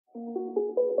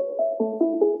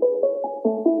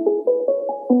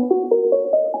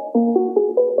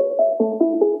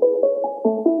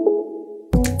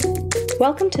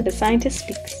Welcome to The Scientist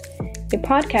Speaks, a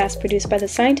podcast produced by the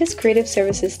Scientist Creative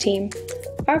Services team.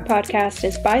 Our podcast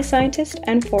is by scientists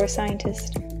and for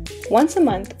scientists. Once a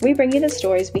month, we bring you the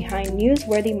stories behind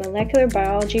newsworthy molecular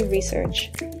biology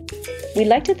research. We'd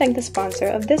like to thank the sponsor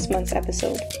of this month's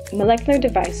episode, Molecular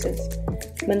Devices.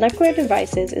 Molecular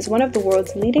Devices is one of the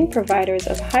world's leading providers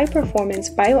of high-performance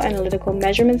bioanalytical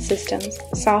measurement systems,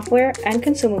 software, and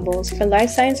consumables for life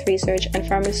science research and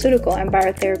pharmaceutical and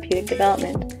biotherapeutic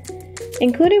development.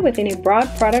 Included within a broad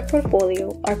product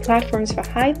portfolio are platforms for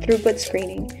high-throughput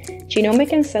screening,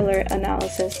 genomic and cellular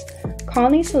analysis,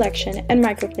 colony selection, and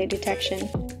microplate detection.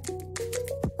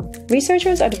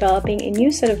 Researchers are developing a new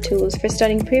set of tools for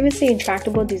studying previously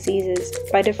intractable diseases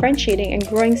by differentiating and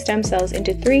growing stem cells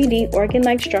into 3D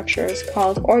organ-like structures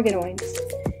called organoids.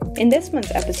 In this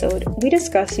month's episode, we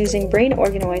discuss using brain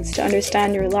organoids to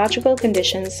understand neurological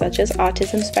conditions such as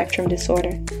autism spectrum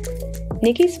disorder.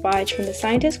 Nikki Spage from the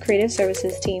Scientist Creative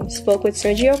Services team spoke with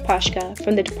Sergio Pashka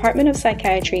from the Department of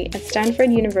Psychiatry at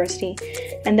Stanford University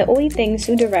and the Oyi Thing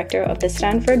Su director of the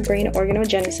Stanford Brain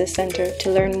Organogenesis Center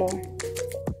to learn more.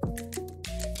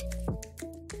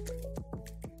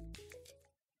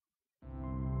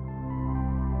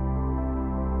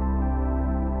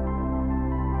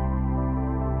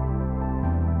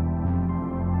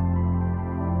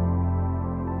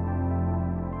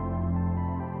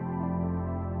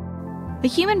 The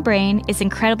human brain is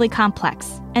incredibly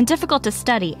complex and difficult to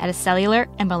study at a cellular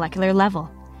and molecular level.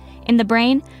 In the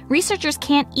brain, researchers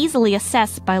can't easily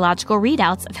assess biological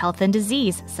readouts of health and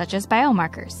disease, such as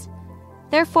biomarkers.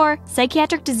 Therefore,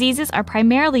 psychiatric diseases are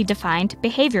primarily defined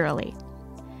behaviorally.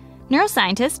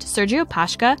 Neuroscientist Sergio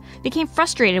Pashka became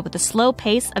frustrated with the slow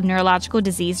pace of neurological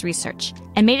disease research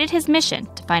and made it his mission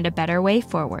to find a better way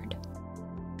forward.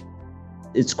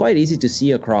 It's quite easy to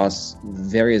see across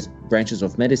various branches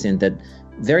of medicine that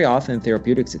very often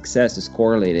therapeutic success is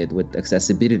correlated with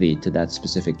accessibility to that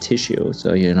specific tissue.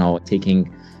 So,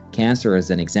 taking cancer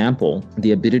as an example,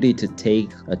 the ability to take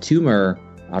a tumor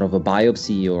out of a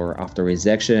biopsy or after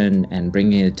resection and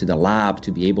bringing it to the lab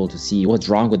to be able to see what's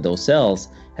wrong with those cells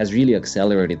has really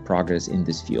accelerated progress in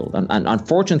this field. And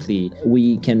unfortunately,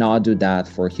 we cannot do that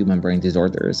for human brain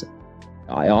disorders.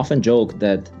 I often joke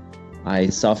that I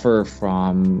suffer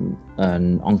from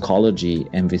an oncology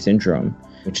envy syndrome,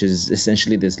 which is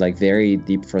essentially this very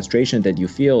deep frustration that you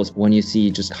feel when you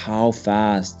see just how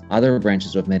fast other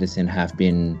branches of medicine have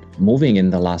been moving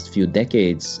in the last few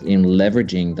decades in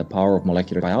leveraging the power of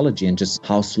molecular biology, and just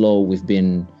how slow we've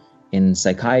been in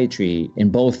psychiatry in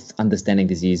both understanding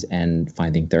disease and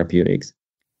finding therapeutics.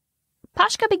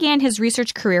 Pashka began his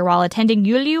research career while attending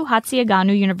Iuliu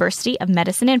Hatziaganu University of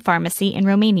Medicine and Pharmacy in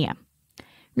Romania.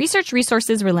 Research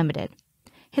resources were limited.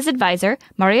 His advisor,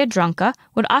 Maria Dronca,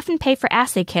 would often pay for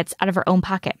assay kits out of her own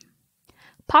pocket.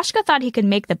 Pashka thought he could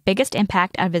make the biggest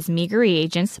impact out of his meager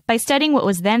reagents by studying what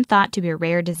was then thought to be a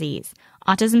rare disease,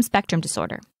 autism spectrum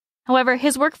disorder. However,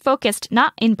 his work focused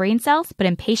not in brain cells, but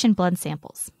in patient blood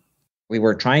samples. We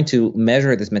were trying to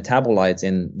measure these metabolites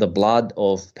in the blood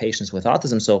of patients with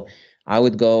autism. So I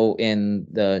would go in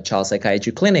the child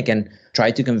psychiatry clinic and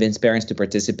try to convince parents to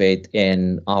participate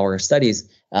in our studies.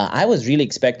 I was really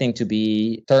expecting to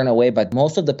be turned away, but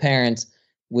most of the parents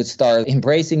would start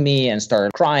embracing me and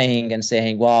start crying and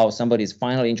saying, wow, somebody's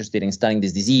finally interested in studying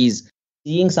this disease.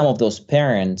 Seeing some of those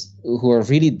parents who are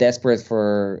really desperate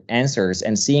for answers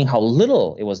and seeing how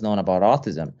little it was known about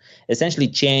autism essentially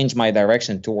changed my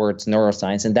direction towards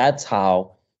neuroscience. And that's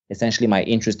how essentially my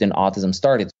interest in autism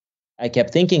started. I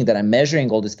kept thinking that I'm measuring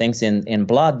all these things in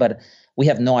blood, but we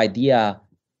have no idea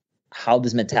how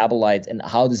these metabolites and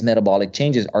how these metabolic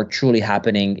changes are truly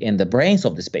happening in the brains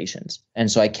of these patients. And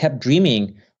so I kept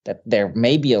dreaming that there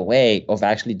may be a way of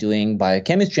actually doing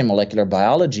biochemistry and molecular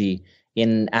biology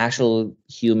in actual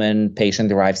human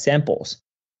patient-derived samples.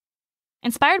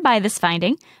 Inspired by this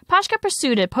finding, Pashka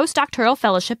pursued a postdoctoral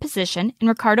fellowship position in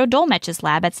Ricardo Dolmetsch's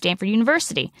lab at Stanford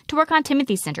University to work on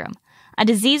Timothy syndrome, a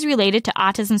disease related to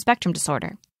autism spectrum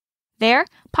disorder. There,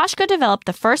 Pashka developed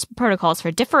the first protocols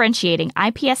for differentiating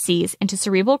iPSCs into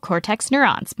cerebral cortex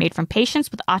neurons made from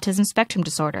patients with autism spectrum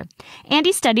disorder, and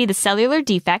he studied the cellular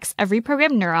defects of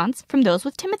reprogrammed neurons from those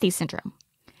with Timothy syndrome.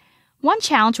 One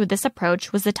challenge with this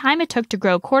approach was the time it took to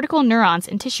grow cortical neurons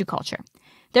in tissue culture.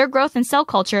 Their growth in cell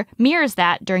culture mirrors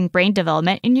that during brain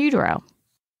development in utero.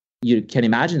 You can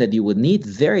imagine that you would need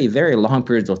very, very long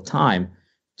periods of time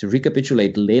to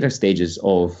recapitulate later stages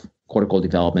of cortical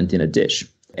development in a dish.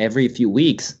 Every few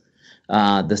weeks,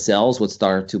 the cells would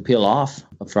start to peel off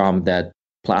from that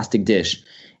plastic dish,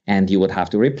 and you would have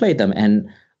to replate them. And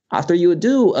after you would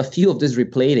do a few of these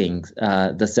replatings,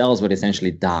 the cells would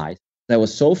essentially die. I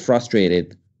was so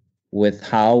frustrated with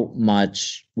how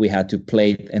much we had to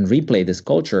plate and replay these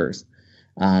cultures.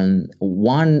 And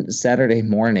one Saturday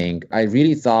morning, I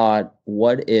really thought,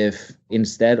 what if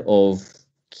instead of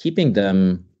keeping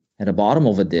them at the bottom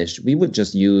of a dish, we would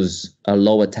just use a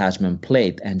low attachment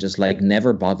plate and just like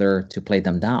never bother to plate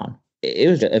them down. It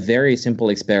was a very simple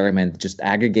experiment, just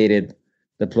aggregated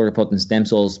the pluripotent stem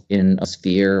cells in a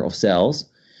sphere of cells,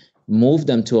 moved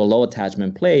them to a low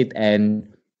attachment plate, and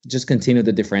just continue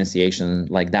the differentiation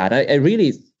like that. I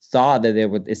really thought that they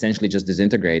would essentially just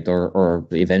disintegrate or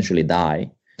eventually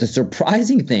die. The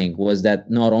surprising thing was that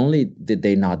not only did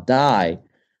they not die,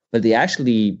 but they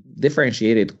actually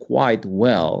differentiated quite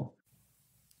well.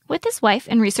 With his wife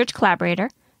and research collaborator,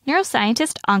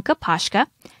 neuroscientist Anka Pashka,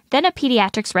 then a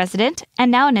pediatrics resident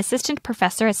and now an assistant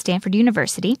professor at Stanford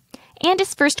University, and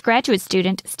his first graduate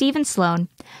student, Stephen Sloan,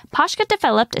 Pashka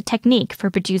developed a technique for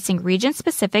producing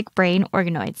region-specific brain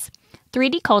organoids,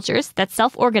 3D cultures that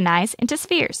self-organize into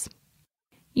spheres.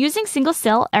 Using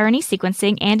single-cell RNA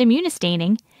sequencing and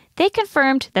immunostaining, they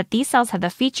confirmed that these cells have the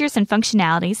features and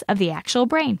functionalities of the actual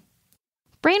brain.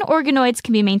 Brain organoids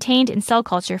can be maintained in cell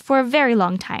culture for a very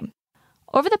long time.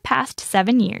 Over the past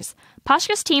 7 years,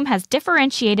 Pashka's team has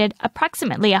differentiated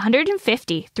approximately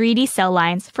 150 3D cell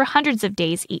lines for hundreds of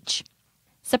days each.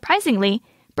 Surprisingly,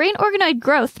 brain organoid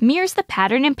growth mirrors the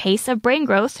pattern and pace of brain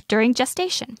growth during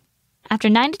gestation. After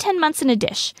 9 to 10 months in a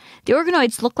dish, the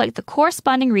organoids look like the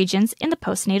corresponding regions in the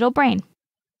postnatal brain.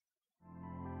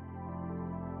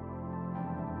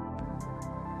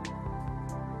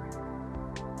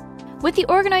 With the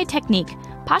organoid technique,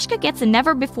 Pashka gets a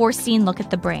never-before-seen look at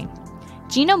the brain.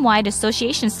 Genome-wide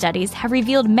association studies have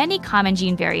revealed many common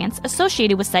gene variants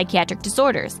associated with psychiatric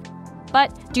disorders.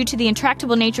 But due to the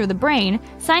intractable nature of the brain,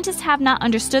 scientists have not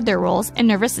understood their roles in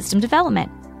nervous system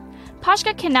development.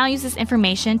 Pashka can now use this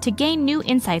information to gain new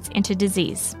insights into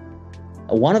disease.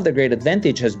 One of the great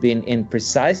advantages has been in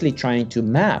precisely trying to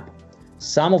map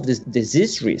some of this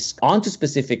disease risk onto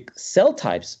specific cell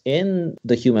types in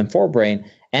the human forebrain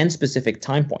and specific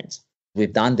time points.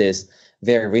 We've done this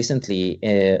very recently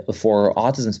for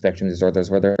autism spectrum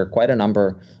disorders, where there are quite a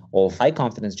number of high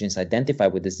confidence genes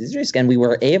identified with disease risk, and we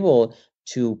were able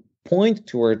to point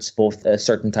towards both a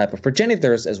certain type of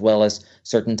progenitors as well as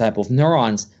certain type of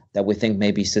neurons that we think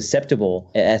may be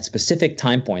susceptible at specific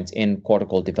time points in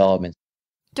cortical development.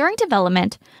 During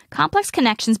development, complex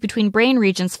connections between brain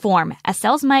regions form as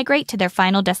cells migrate to their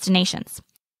final destinations.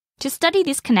 To study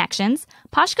these connections,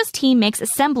 Pashka's team makes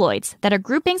assembloids that are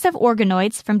groupings of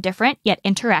organoids from different yet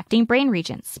interacting brain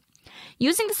regions.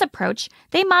 Using this approach,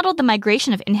 they modeled the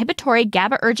migration of inhibitory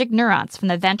GABAergic neurons from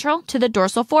the ventral to the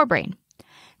dorsal forebrain.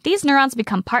 These neurons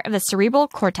become part of the cerebral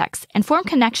cortex and form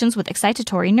connections with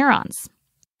excitatory neurons.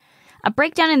 A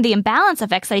breakdown in the imbalance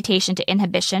of excitation to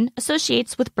inhibition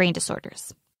associates with brain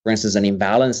disorders. For instance, an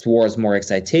imbalance towards more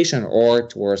excitation or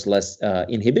towards less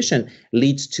inhibition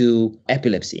leads to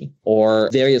epilepsy,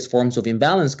 or various forms of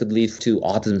imbalance could lead to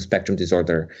autism spectrum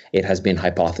disorder. It has been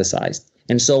hypothesized.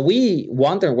 And so we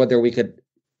wonder whether we could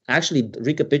actually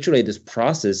recapitulate this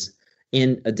process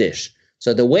in a dish.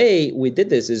 So the way we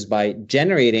did this is by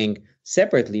generating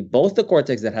separately both the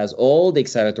cortex that has all the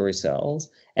excitatory cells,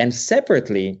 and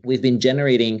separately we've been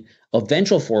generating a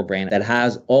ventral forebrain that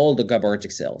has all the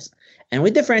GABAergic cells. And we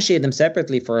differentiate them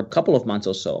separately for a couple of months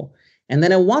or so. And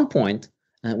then at one point,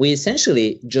 we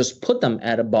essentially just put them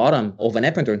at the bottom of an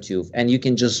epineuron tube, and you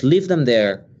can just leave them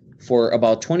there for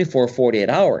about 24, 48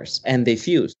 hours, and they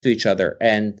fuse to each other.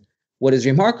 And what is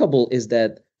remarkable is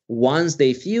that once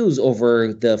they fuse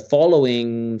over the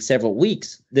following several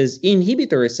weeks, these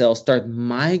inhibitory cells start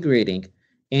migrating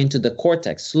into the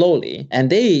cortex slowly, and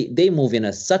they move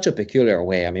in such a peculiar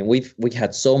way. I mean, we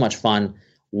had so much fun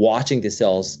watching the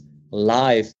cells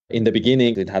live. In the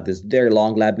beginning, we'd have these very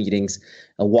long lab meetings,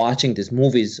 watching these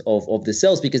movies of the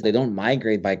cells, because they don't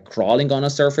migrate by crawling on a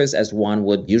surface as one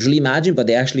would usually imagine, but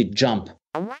they actually jump.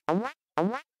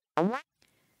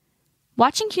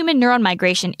 Watching human neuron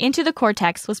migration into the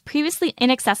cortex was previously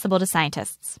inaccessible to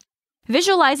scientists.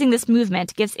 Visualizing this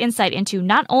movement gives insight into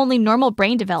not only normal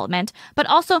brain development, but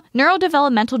also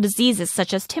neurodevelopmental diseases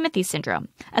such as Timothy syndrome,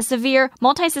 a severe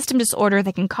multisystem disorder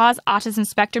that can cause autism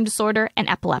spectrum disorder and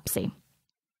epilepsy.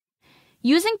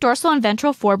 Using dorsal and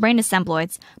ventral forebrain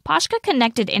assembloids, Pashka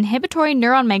connected inhibitory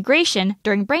neuron migration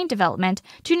during brain development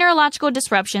to neurological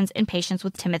disruptions in patients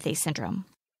with Timothy syndrome.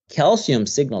 Calcium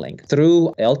signaling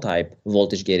through L-type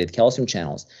voltage-gated calcium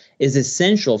channels is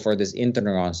essential for these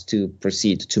interneurons to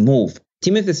proceed to move.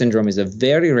 Timothy syndrome is a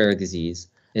very rare disease.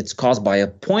 It's caused by a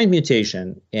point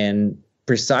mutation in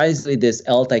precisely this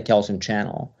L-type calcium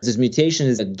channel. This mutation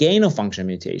is a gain-of-function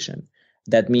mutation.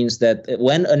 That means that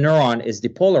when a neuron is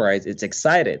depolarized, it's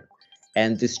excited,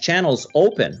 and these channels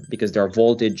open because they're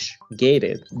voltage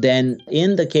gated. Then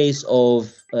in the case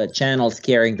of channels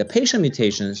carrying the patient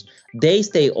mutations, they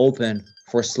stay open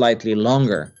for slightly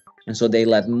longer. And so they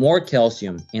let more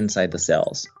calcium inside the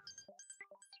cells.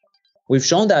 We've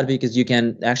shown that because you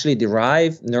can actually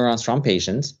derive neurons from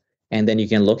patients, and then you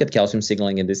can look at calcium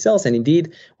signaling in the cells. And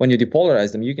indeed, when you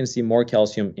depolarize them, you can see more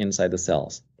calcium inside the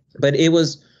cells. But it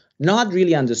was not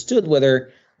really understood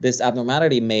whether this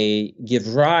abnormality may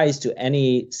give rise to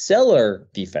any cellular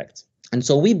defects. And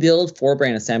so we built 4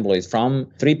 brain assemblies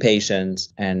from 3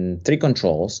 patients and 3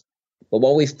 controls. But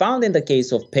what we found in the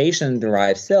case of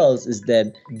patient-derived cells is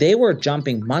that they were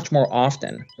jumping much more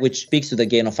often, which speaks to the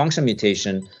gain-of-function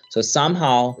mutation. So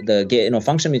somehow the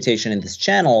gain-of-function mutation in this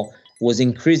channel was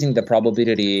increasing the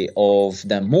probability of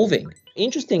them moving.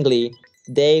 Interestingly,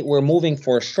 they were moving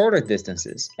for shorter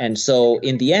distances. And so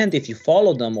in the end, if you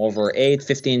follow them over 8,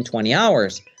 15, 20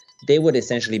 hours, they would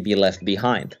essentially be left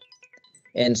behind.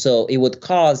 And so it would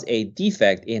cause a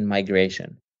defect in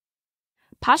migration.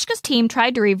 Pashka's team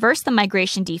tried to reverse the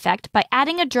migration defect by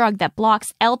adding a drug that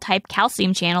blocks L-type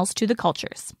calcium channels to the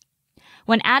cultures.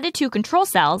 When added to control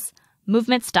cells,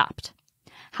 movement stopped.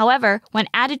 However, when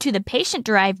added to the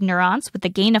patient-derived neurons with the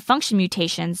gain-of-function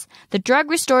mutations, the drug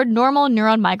restored normal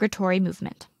neuron migratory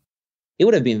movement. It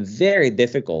would have been very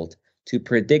difficult to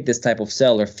predict this type of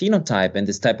cellular phenotype and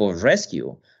this type of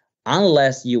rescue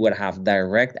unless you would have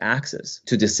direct access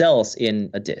to the cells in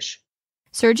a dish.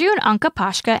 Sergiu and Anka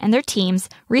Pashka and their teams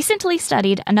recently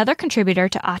studied another contributor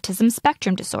to autism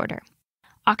spectrum disorder,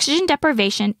 oxygen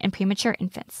deprivation in premature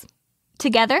infants.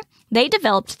 Together, they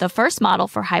developed the first model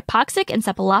for hypoxic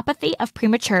encephalopathy of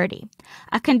prematurity,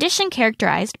 a condition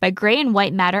characterized by gray and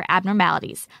white matter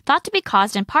abnormalities thought to be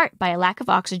caused in part by a lack of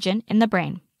oxygen in the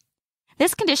brain.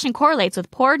 This condition correlates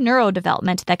with poor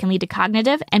neurodevelopment that can lead to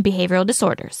cognitive and behavioral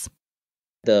disorders.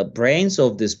 The brains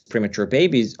of these premature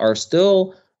babies are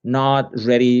still not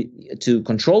ready to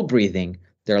control breathing.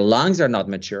 Their lungs are not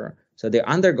mature. So they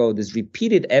undergo these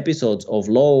repeated episodes of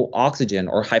low oxygen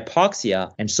or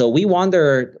hypoxia. And so we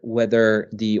wondered whether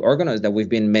the organoids that we've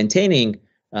been maintaining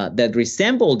that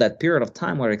resemble that period of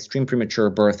time where extreme premature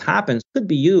birth happens could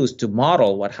be used to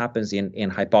model what happens in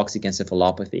hypoxic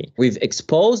encephalopathy. We've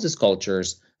exposed these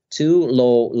cultures to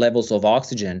low levels of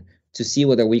oxygen to see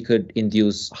whether we could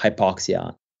induce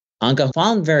hypoxia. Anka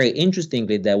found very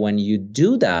interestingly that when you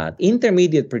do that,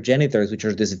 intermediate progenitors, which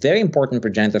are this very important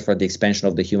progenitor for the expansion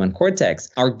of the human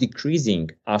cortex, are decreasing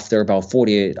after about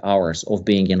 48 hours of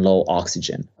being in low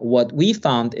oxygen. What we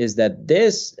found is that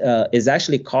this is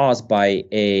actually caused by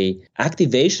a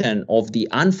activation of the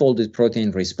unfolded protein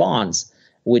response,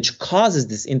 which causes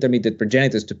these intermediate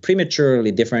progenitors to prematurely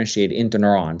differentiate into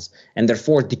neurons and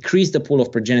therefore decrease the pool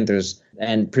of progenitors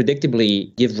and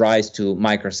predictably give rise to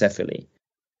microcephaly.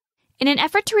 In an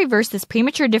effort to reverse this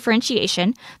premature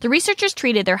differentiation, the researchers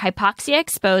treated their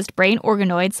hypoxia-exposed brain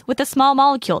organoids with a small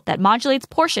molecule that modulates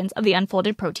portions of the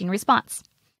unfolded protein response.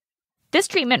 This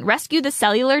treatment rescued the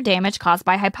cellular damage caused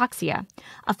by hypoxia,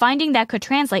 a finding that could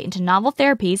translate into novel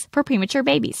therapies for premature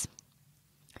babies.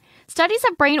 Studies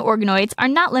of brain organoids are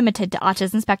not limited to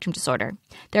autism spectrum disorder.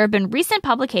 There have been recent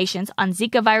publications on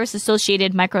Zika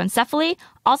virus-associated microencephaly,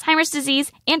 Alzheimer's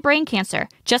disease, and brain cancer,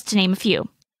 just to name a few.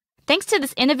 Thanks to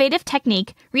this innovative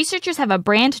technique, researchers have a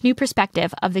brand new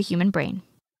perspective of the human brain.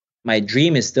 My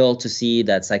dream is still to see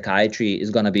that psychiatry is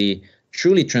going to be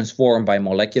truly transformed by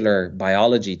molecular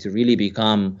biology to really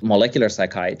become molecular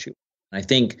psychiatry. I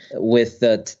think with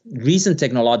the recent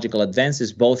technological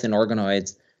advances, both in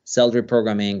organoids, cell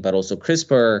reprogramming, but also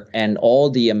CRISPR, and all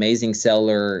the amazing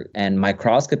cellular and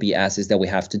microscopy assays that we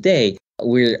have today,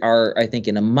 we are, I think,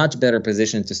 in a much better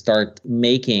position to start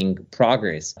making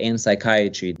progress in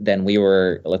psychiatry than we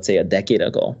were, let's say, a decade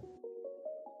ago.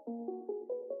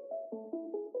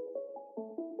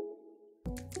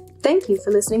 Thank you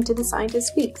for listening to The Scientist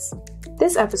Speaks.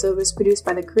 This episode was produced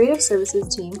by the Creative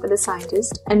Services team for The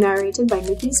Scientist and narrated by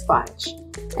Nikki Spach.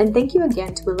 And thank you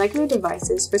again to Molecular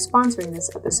Devices for sponsoring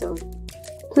this episode.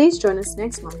 Please join us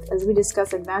next month as we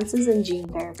discuss advances in gene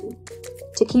therapy.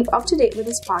 To keep up to date with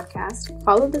this podcast,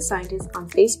 follow The Scientist on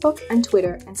Facebook and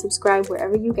Twitter and subscribe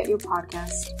wherever you get your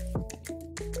podcasts.